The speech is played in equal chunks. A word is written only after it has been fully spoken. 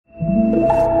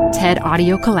TED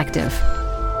Audio Collective.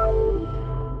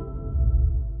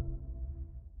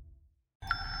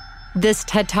 This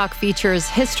TED Talk features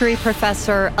history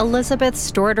professor Elizabeth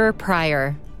Stordeur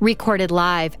Pryor, recorded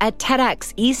live at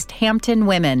TEDx East Hampton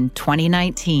Women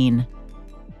 2019.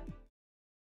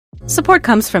 Support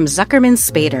comes from Zuckerman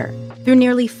Spader. Through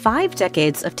nearly 5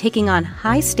 decades of taking on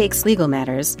high-stakes legal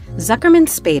matters, Zuckerman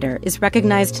Spader is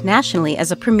recognized nationally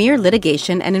as a premier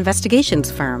litigation and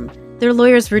investigations firm. Their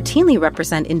lawyers routinely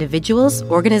represent individuals,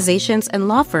 organizations, and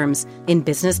law firms in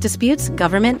business disputes,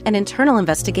 government and internal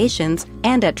investigations,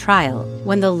 and at trial,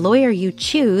 when the lawyer you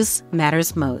choose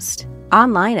matters most.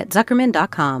 Online at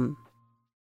Zuckerman.com.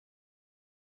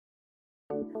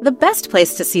 The best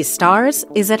place to see stars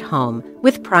is at home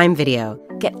with Prime Video.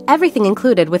 Get everything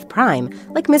included with Prime,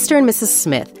 like Mr. and Mrs.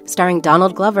 Smith, starring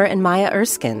Donald Glover and Maya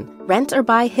Erskine. Rent or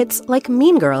buy hits like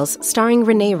Mean Girls, starring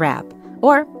Renee Rapp.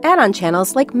 Or add-on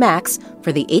channels like Max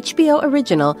for the HBO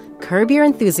original Curb Your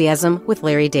Enthusiasm with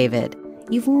Larry David.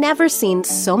 You've never seen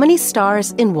so many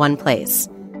stars in one place.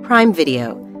 Prime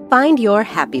Video. Find your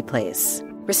happy place.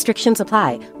 Restrictions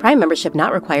apply. Prime membership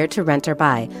not required to rent or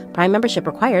buy. Prime membership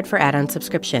required for add-on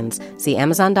subscriptions. See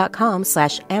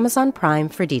Amazon.com/Amazon Prime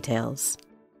for details.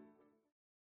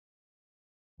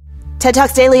 TED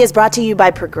Talks Daily is brought to you by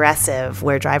Progressive,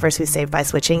 where drivers who save by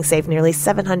switching save nearly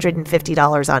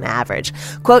 $750 on average.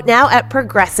 Quote now at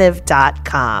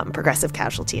Progressive.com. Progressive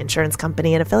Casualty Insurance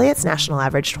Company and Affiliates. National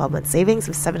average 12-month savings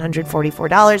of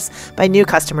 $744 by new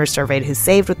customers surveyed who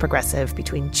saved with Progressive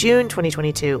between June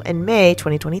 2022 and May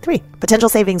 2023. Potential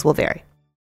savings will vary.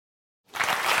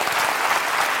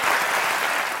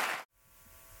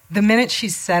 The minute she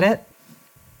said it,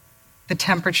 the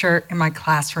temperature in my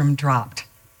classroom dropped.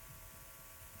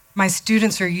 My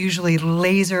students are usually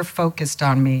laser focused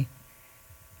on me,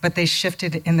 but they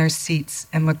shifted in their seats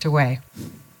and looked away.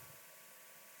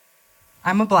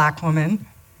 I'm a Black woman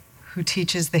who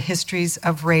teaches the histories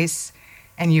of race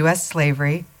and U.S.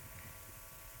 slavery.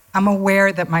 I'm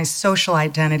aware that my social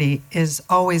identity is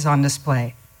always on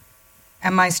display,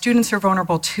 and my students are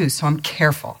vulnerable too, so I'm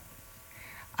careful.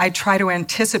 I try to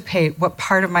anticipate what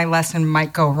part of my lesson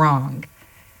might go wrong.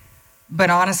 But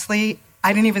honestly,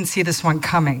 I didn't even see this one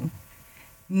coming.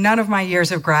 None of my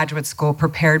years of graduate school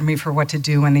prepared me for what to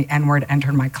do when the N-word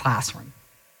entered my classroom.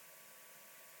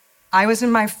 I was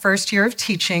in my first year of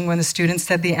teaching when the student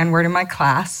said the N-word in my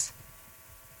class.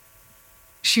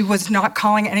 She was not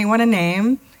calling anyone a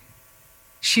name.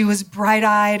 She was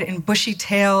bright-eyed and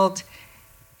bushy-tailed.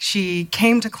 She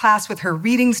came to class with her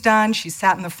readings done. She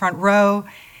sat in the front row,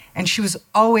 and she was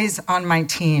always on my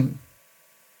team.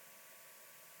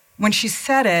 When she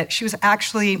said it, she was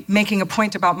actually making a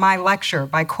point about my lecture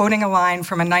by quoting a line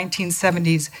from a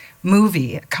 1970s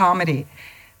movie, a comedy,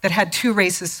 that had 2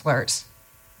 racist slurs,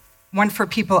 one for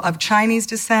people of Chinese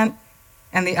descent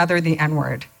and the other the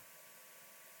N-word.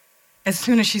 As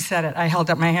soon as she said it, I held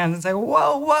up my hand and said,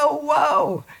 whoa, whoa,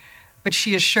 whoa. But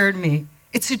she assured me,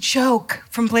 it's a joke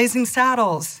from Blazing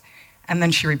Saddles. And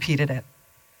then she repeated it.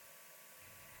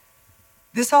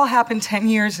 This all happened 10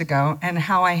 years ago, and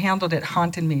how I handled it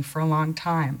haunted me for a long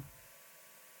time.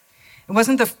 It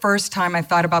wasn't the first time I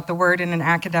thought about the word in an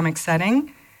academic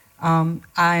setting.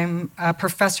 I'm a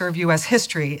professor of U.S.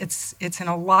 history. It's in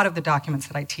a lot of the documents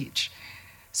that I teach.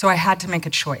 So I had to make a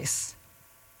choice.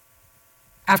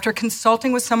 After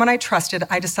consulting with someone I trusted,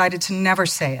 I decided to never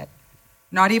say it,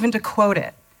 not even to quote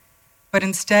it, but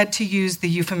instead to use the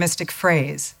euphemistic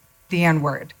phrase, the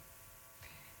N-word.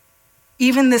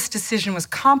 Even this decision was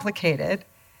complicated.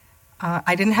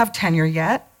 I didn't have tenure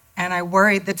yet, and I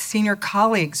worried that senior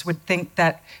colleagues would think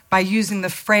that by using the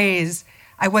phrase,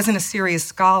 I wasn't a serious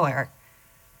scholar,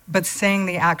 but saying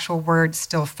the actual word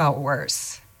still felt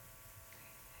worse.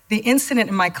 The incident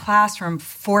in my classroom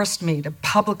forced me to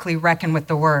publicly reckon with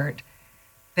the word,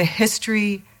 the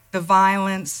history, the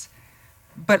violence,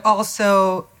 but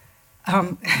also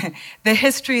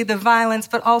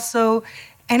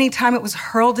anytime it was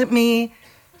hurled at me,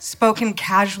 spoken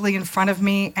casually in front of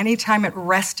me, anytime it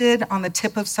rested on the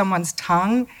tip of someone's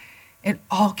tongue, it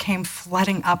all came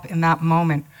flooding up in that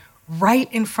moment,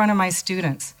 right in front of my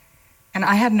students. And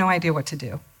I had no idea what to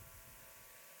do.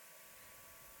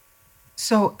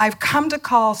 So I've come to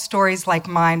call stories like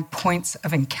mine points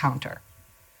of encounter.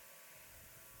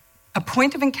 A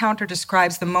point of encounter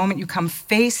describes the moment you come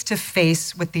face to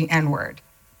face with the N-word.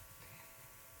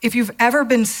 If you've ever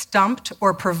been stumped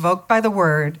or provoked by the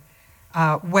word,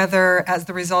 whether as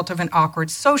the result of an awkward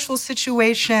social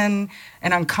situation,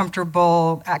 an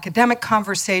uncomfortable academic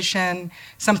conversation,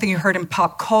 something you heard in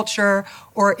pop culture,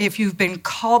 or if you've been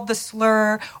called the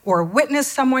slur or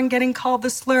witnessed someone getting called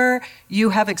the slur, you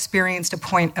have experienced a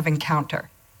point of encounter.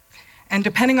 And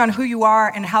depending on who you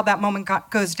are and how that moment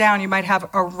goes down, you might have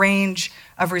a range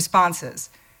of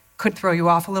responses. Could throw you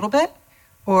off a little bit,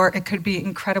 or it could be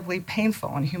incredibly painful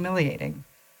and humiliating.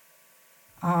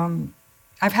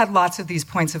 I've had lots of these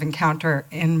points of encounter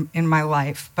in my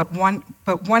life, but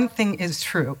one thing is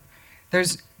true.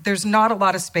 There's not a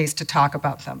lot of space to talk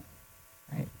about them,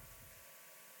 right?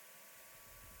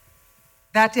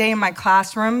 That day in my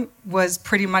classroom was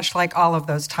pretty much like all of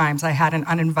those times I had an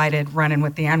uninvited run-in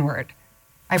with the N-word.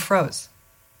 I froze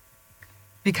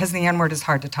because the N-word is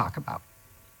hard to talk about.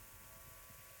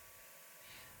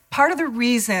 Part of the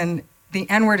reason the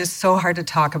N-word is so hard to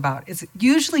talk about is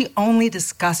usually only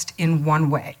discussed in one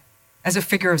way, as a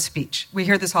figure of speech. We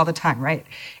hear this all the time, right?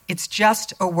 It's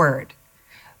just a word.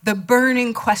 The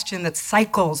burning question that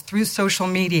cycles through social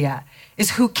media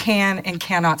is who can and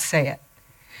cannot say it.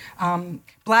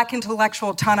 Black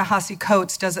intellectual Ta-Nehisi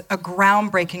Coates does a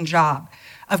groundbreaking job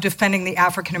of defending the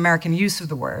African-American use of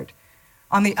the word.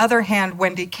 On the other hand,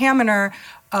 Wendy Kaminer,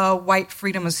 a white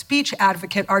freedom of speech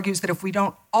advocate, argues that if we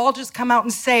don't all just come out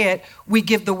and say it, we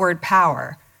give the word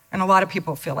power. And a lot of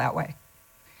people feel that way.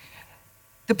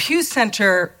 The Pew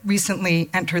Center recently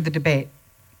entered the debate.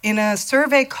 In a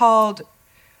survey called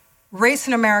Race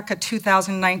in America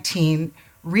 2019,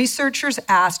 researchers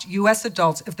asked U.S.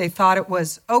 adults if they thought it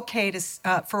was okay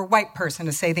for a white person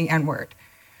to say the N-word.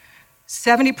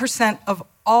 70% of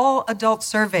all adults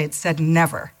surveyed said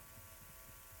never.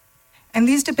 And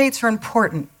these debates are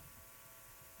important,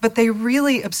 but they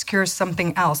really obscure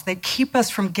something else. They keep us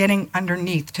from getting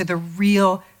underneath to the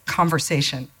real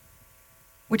conversation,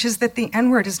 which is that the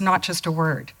N-word is not just a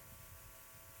word.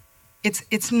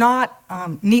 It's not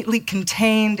neatly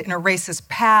contained in a racist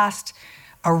past,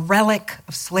 a relic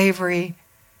of slavery.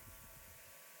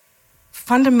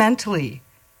 Fundamentally,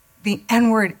 the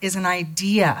N-word is an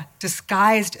idea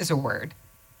disguised as a word.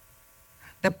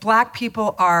 That Black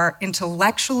people are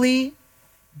intellectually,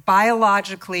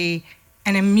 biologically,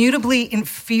 and immutably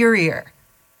inferior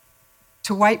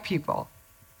to white people.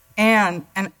 And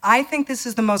I think this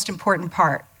is the most important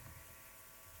part,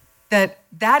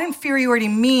 that inferiority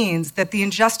means that the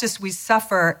injustice we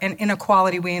suffer and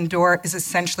inequality we endure is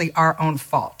essentially our own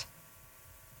fault.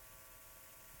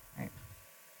 Right.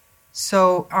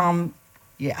 So,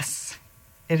 yes,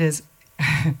 it is.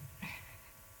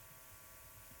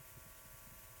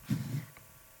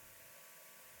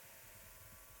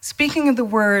 Speaking of the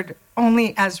word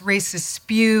only as racist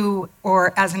spew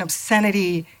or as an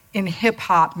obscenity in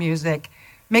hip-hop music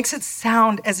makes it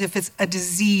sound as if it's a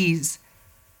disease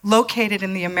located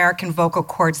in the American vocal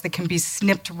cords that can be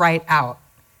snipped right out.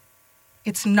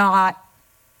 It's not,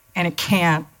 and it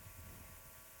can't.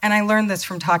 And I learned this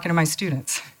from talking to my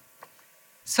students.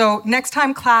 So next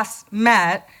time class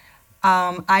met,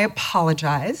 I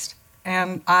apologized,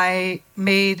 and I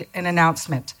made an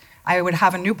announcement. I would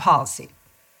have a new policy.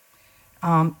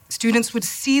 Students would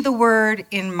see the word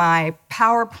in my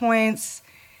PowerPoints,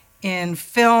 in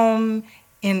film,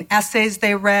 in essays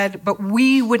they read, but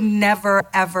we would never,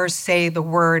 ever say the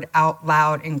word out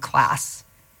loud in class.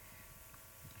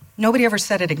 Nobody ever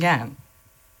said it again,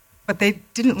 but they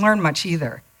didn't learn much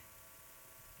either.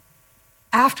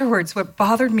 Afterwards, what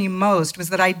bothered me most was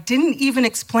that I didn't even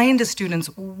explain to students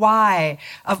why,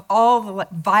 of all the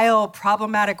vile,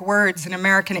 problematic words in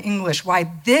American English,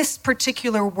 why this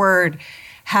particular word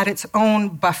had its own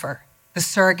buffer, the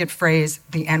surrogate phrase,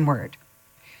 the N-word.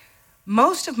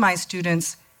 Most of my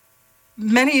students,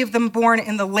 many of them born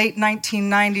in the late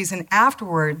 1990s and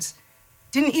afterwards,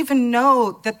 didn't even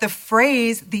know that the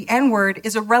phrase, the N-word,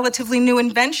 is a relatively new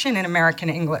invention in American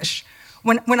English.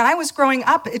 When I was growing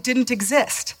up, it didn't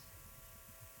exist.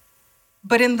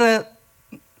 But in the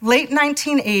late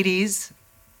 1980s,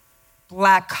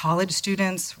 Black college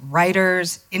students,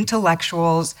 writers,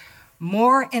 intellectuals,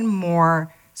 more and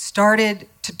more started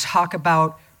to talk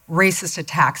about racist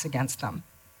attacks against them.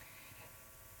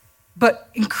 But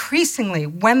increasingly,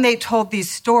 when they told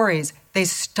these stories, they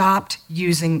stopped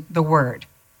using the word.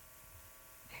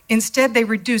 Instead, they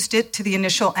reduced it to the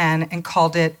initial N and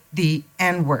called it the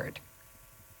N-word.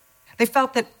 They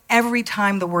felt that every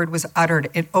time the word was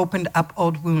uttered, it opened up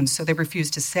old wounds, so they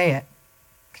refused to say it.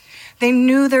 They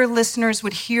knew their listeners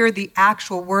would hear the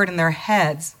actual word in their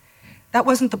heads. That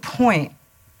wasn't the point.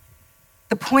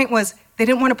 The point was they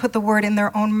didn't want to put the word in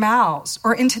their own mouths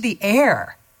or into the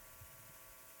air.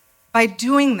 By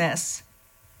doing this,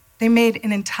 they made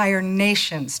an entire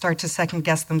nation start to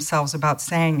second-guess themselves about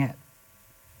saying it.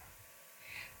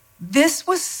 This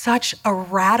was such a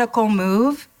radical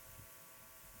move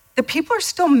that people are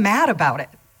still mad about it.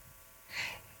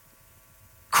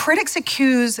 Critics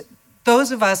accuse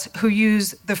those of us who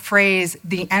use the phrase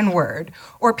the N-word,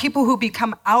 or people who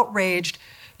become outraged,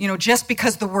 just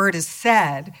because the word is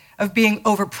said, of being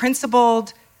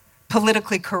over-principled,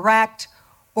 politically correct,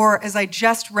 or, as I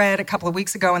just read a couple of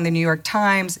weeks ago in the New York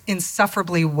Times,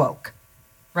 insufferably woke,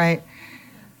 right?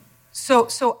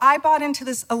 So I bought into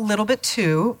this a little bit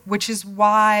too, which is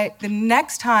why the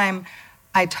next time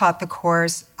I taught the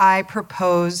course, I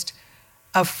proposed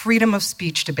a freedom of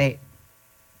speech debate.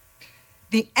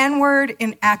 The N-word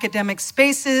in academic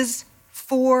spaces,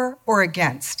 for or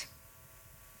against.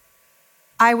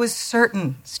 I was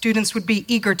certain students would be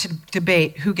eager to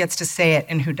debate who gets to say it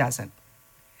and who doesn't.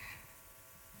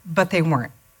 But they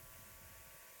weren't.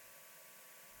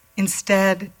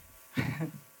 Instead,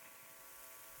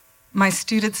 my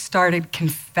students started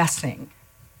confessing.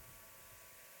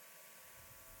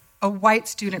 A white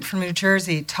student from New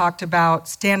Jersey talked about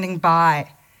standing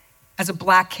by as a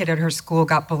black kid at her school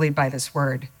got bullied by this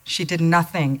word. She did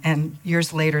nothing and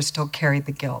years later still carried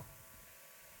the guilt.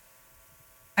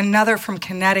 Another from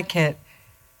Connecticut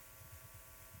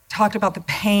talked about the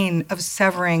pain of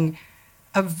severing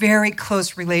a very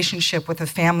close relationship with a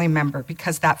family member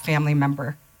because that family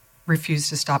member refused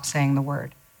to stop saying the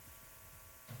word.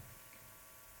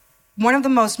 One of the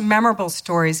most memorable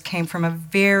stories came from a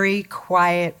very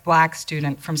quiet black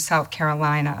student from South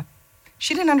Carolina.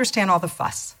 She didn't understand all the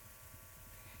fuss.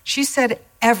 She said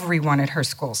everyone at her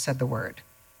school said the word.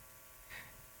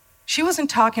 She wasn't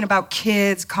talking about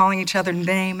kids calling each other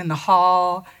name in the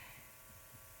hall.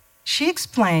 She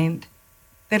explained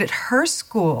that at her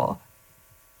school,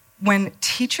 when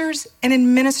teachers and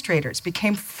administrators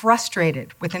became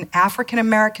frustrated with an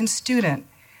African-American student,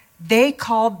 they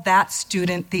called that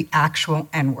student the actual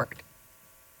N-word.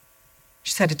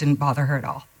 She said it didn't bother her at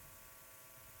all.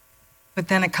 But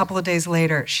then a couple of days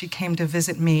later, she came to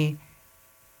visit me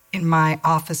in my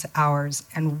office hours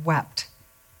and wept.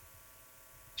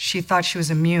 She thought she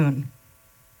was immune.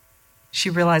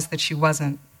 She realized that she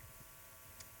wasn't.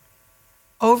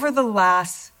 Over the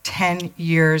last 10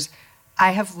 years,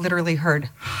 I have literally heard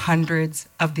hundreds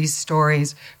of these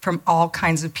stories from all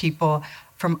kinds of people,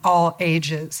 from all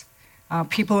ages.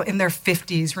 People in their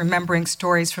 50s remembering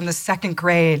stories from the second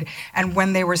grade and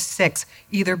when they were 6,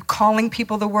 either calling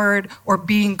people the word or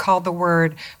being called the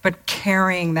word, but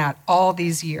carrying that all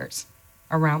these years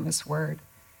around this word,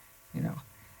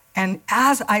 And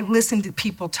as I listened to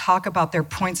people talk about their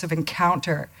points of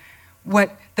encounter,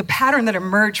 what the pattern that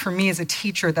emerged for me as a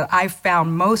teacher that I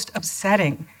found most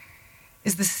upsetting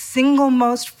is the single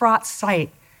most fraught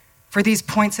site for these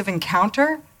points of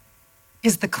encounter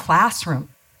is the classroom.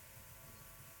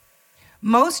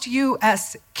 Most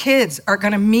U.S. kids are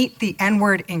going to meet the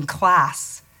N-word in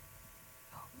class.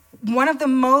 One of the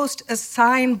most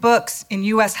assigned books in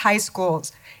U.S. high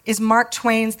schools is Mark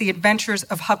Twain's The Adventures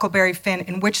of Huckleberry Finn,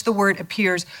 in which the word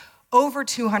appears over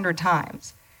 200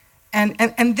 times.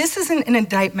 And this isn't an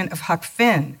indictment of Huck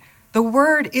Finn. The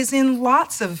word is in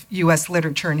lots of U.S.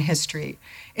 literature and history.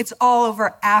 It's all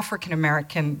over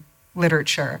African-American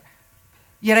literature.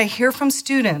 Yet I hear from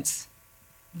students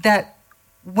that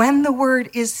when the word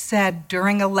is said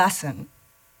during a lesson,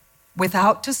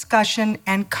 without discussion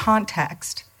and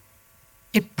context,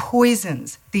 it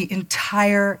poisons the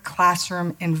entire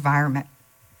classroom environment.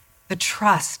 The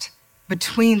trust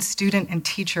between student and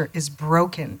teacher is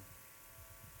broken.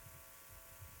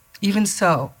 Even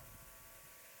so,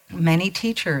 many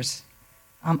teachers,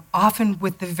 often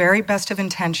with the very best of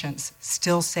intentions,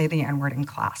 still say the N-word in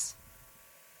class.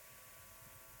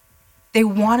 They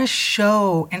want to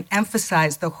show and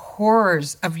emphasize the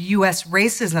horrors of U.S.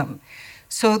 racism,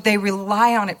 so they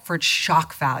rely on it for its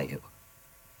shock value.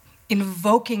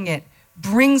 Invoking it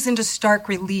brings into stark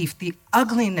relief the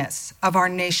ugliness of our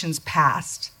nation's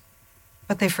past.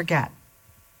 But they forget,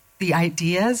 the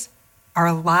ideas are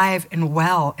alive and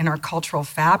well in our cultural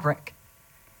fabric.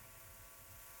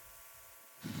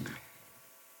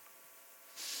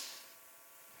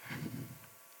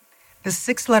 The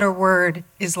 6-letter word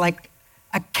is like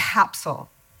a capsule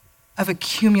of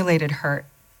accumulated hurt.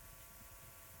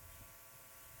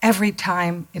 Every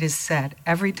time it is said,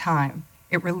 every time,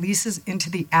 it releases into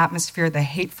the atmosphere the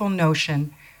hateful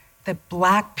notion that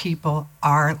Black people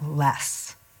are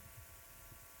less.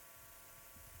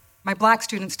 My Black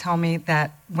students tell me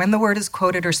that when the word is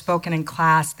quoted or spoken in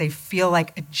class, they feel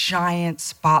like a giant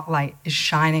spotlight is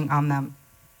shining on them.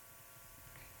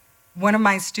 One of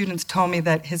my students told me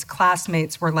that his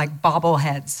classmates were like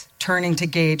bobbleheads turning to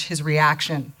gauge his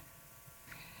reaction.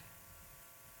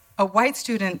 A white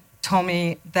student told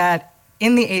me that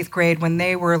in the 8th grade, when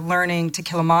they were learning To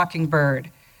Kill a Mockingbird,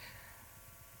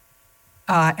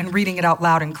 and reading it out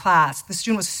loud in class. The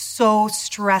student was so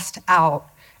stressed out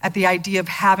at the idea of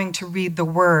having to read the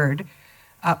word,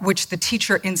 which the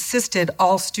teacher insisted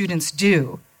all students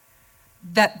do,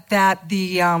 that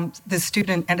the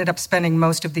student ended up spending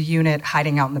most of the unit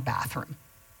hiding out in the bathroom.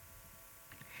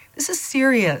 This is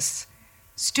serious.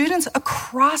 Students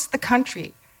across the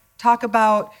country talk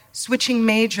about switching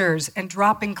majors and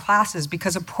dropping classes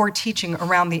because of poor teaching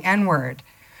around the N-word.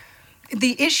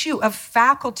 The issue of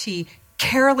faculty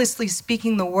carelessly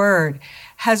speaking the word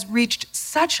has reached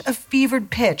such a fevered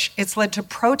pitch, it's led to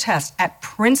protests at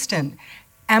Princeton,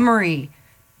 Emory,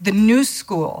 the New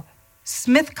School,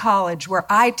 Smith College, where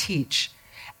I teach,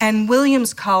 and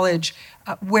Williams College,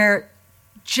 where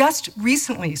just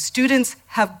recently students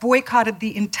have boycotted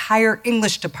the entire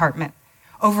English department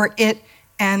over it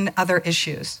and other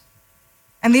issues.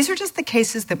 And these are just the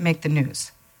cases that make the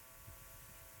news.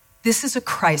 This is a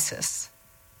crisis.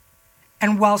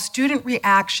 And while student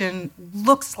reaction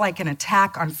looks like an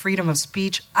attack on freedom of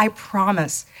speech, I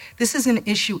promise this is an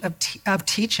issue of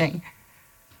teaching.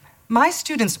 My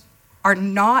students are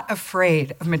not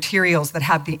afraid of materials that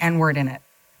have the N-word in it.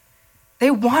 They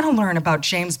want to learn about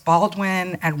James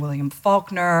Baldwin and William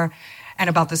Faulkner and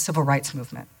about the civil rights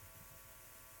movement.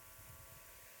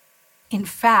 In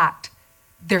fact,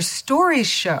 their stories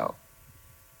show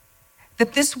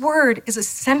that this word is a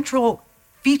central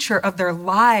feature of their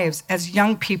lives as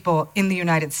young people in the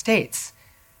United States.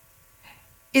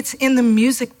 It's in the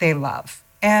music they love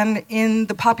and in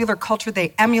the popular culture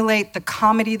they emulate, the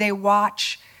comedy they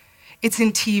watch. It's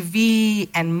in TV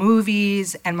and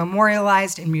movies and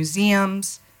memorialized in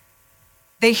museums.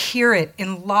 They hear it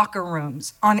in locker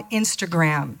rooms, on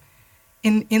Instagram,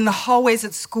 in the hallways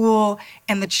at school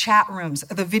and the chat rooms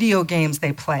of the video games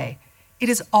they play. It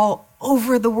is all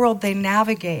over the world they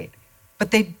navigate, but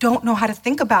they don't know how to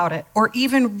think about it or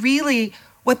even really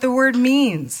what the word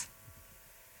means.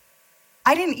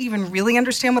 I didn't even really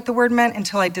understand what the word meant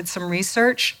until I did some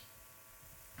research.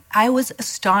 I was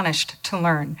astonished to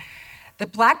learn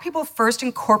that Black people first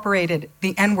incorporated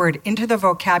the N-word into their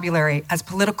vocabulary as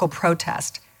political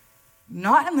protest,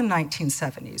 not in the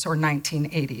 1970s or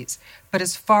 1980s, but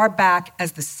as far back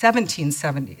as the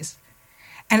 1770s.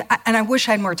 And I wish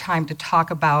I had more time to talk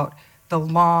about the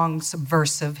long,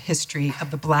 subversive history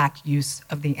of the Black use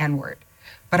of the N-word.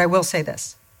 But I will say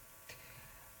this.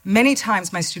 Many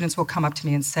times my students will come up to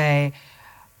me and say,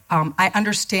 I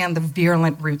understand the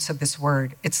virulent roots of this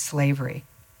word. It's slavery.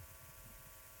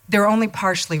 They're only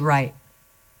partially right.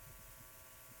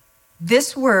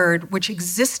 This word, which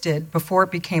existed before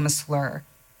it became a slur,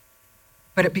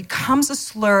 but it becomes a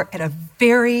slur at a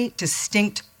very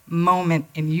distinct moment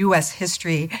in U.S.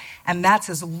 history, and that's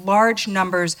as large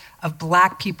numbers of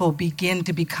Black people begin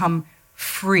to become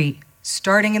free,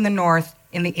 starting in the North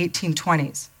in the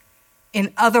 1820s.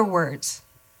 In other words,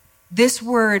 this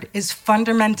word is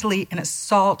fundamentally an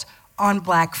assault on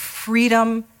Black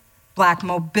freedom, Black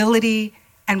mobility,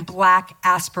 and Black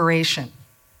aspiration.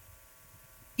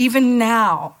 Even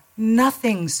now,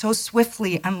 nothing so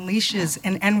swiftly unleashes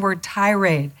an N-word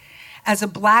tirade as a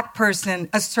Black person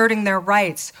asserting their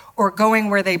rights or going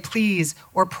where they please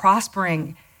or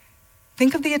prospering.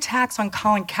 Think of the attacks on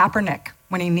Colin Kaepernick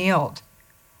when he kneeled,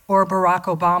 or Barack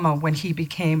Obama when he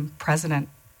became president.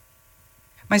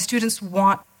 My students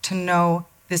want to know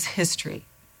this history,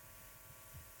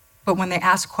 but when they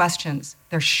ask questions,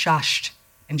 they're shushed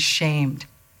and shamed.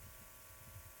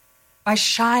 By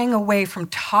shying away from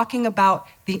talking about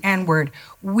the N-word,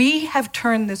 we have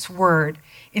turned this word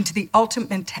into the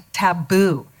ultimate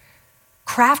taboo,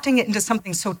 crafting it into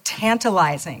something so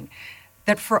tantalizing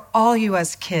that for all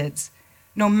U.S. kids,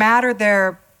 no matter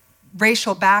their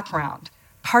racial background,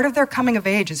 part of their coming of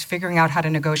age is figuring out how to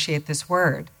negotiate this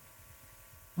word.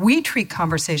 We treat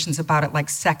conversations about it like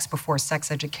sex before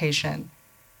sex education.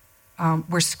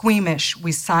 We're squeamish,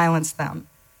 we silence them.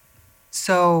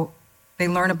 So they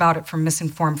learn about it from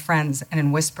misinformed friends and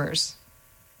in whispers.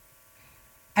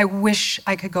 I wish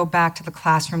I could go back to the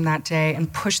classroom that day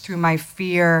and push through my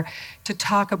fear to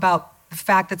talk about the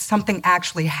fact that something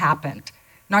actually happened,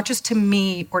 not just to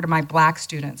me or to my Black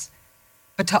students,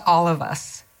 but to all of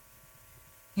us.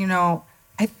 You know,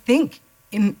 I think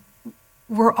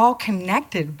we're all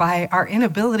connected by our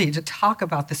inability to talk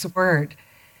about this word.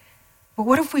 But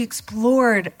what if we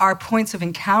explored our points of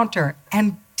encounter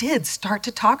and did start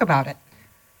to talk about it?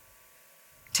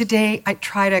 Today, I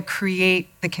try to create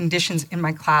the conditions in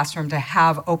my classroom to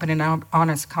have open and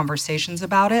honest conversations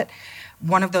about it.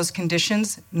 One of those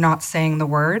conditions, not saying the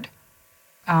word.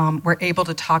 We're able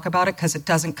to talk about it because it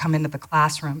doesn't come into the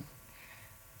classroom.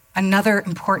 Another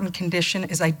important condition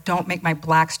is I don't make my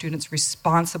Black students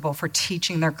responsible for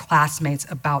teaching their classmates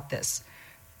about this.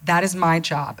 That is my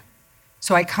job.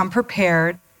 So I come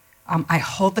prepared. I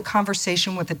hold the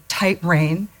conversation with a tight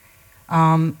rein,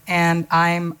 and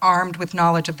I'm armed with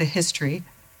knowledge of the history.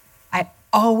 I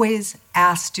always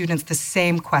ask students the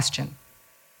same question.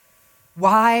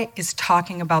 Why is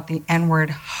talking about the N-word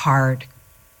hard?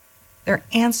 Their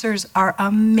answers are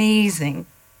amazing.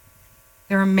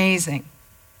 They're amazing.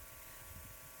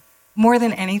 More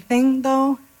than anything,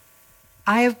 though,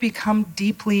 I have become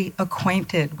deeply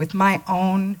acquainted with my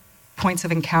own points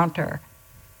of encounter,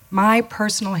 my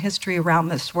personal history around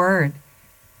this word.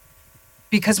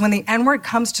 Because when the N-word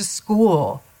comes to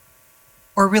school,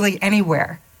 or really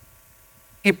anywhere,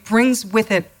 it brings with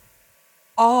it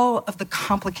all of the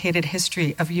complicated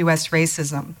history of US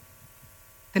racism,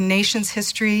 the nation's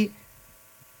history,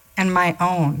 and my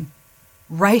own,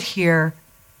 right here,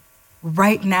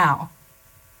 right now.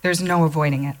 There's no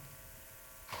avoiding it.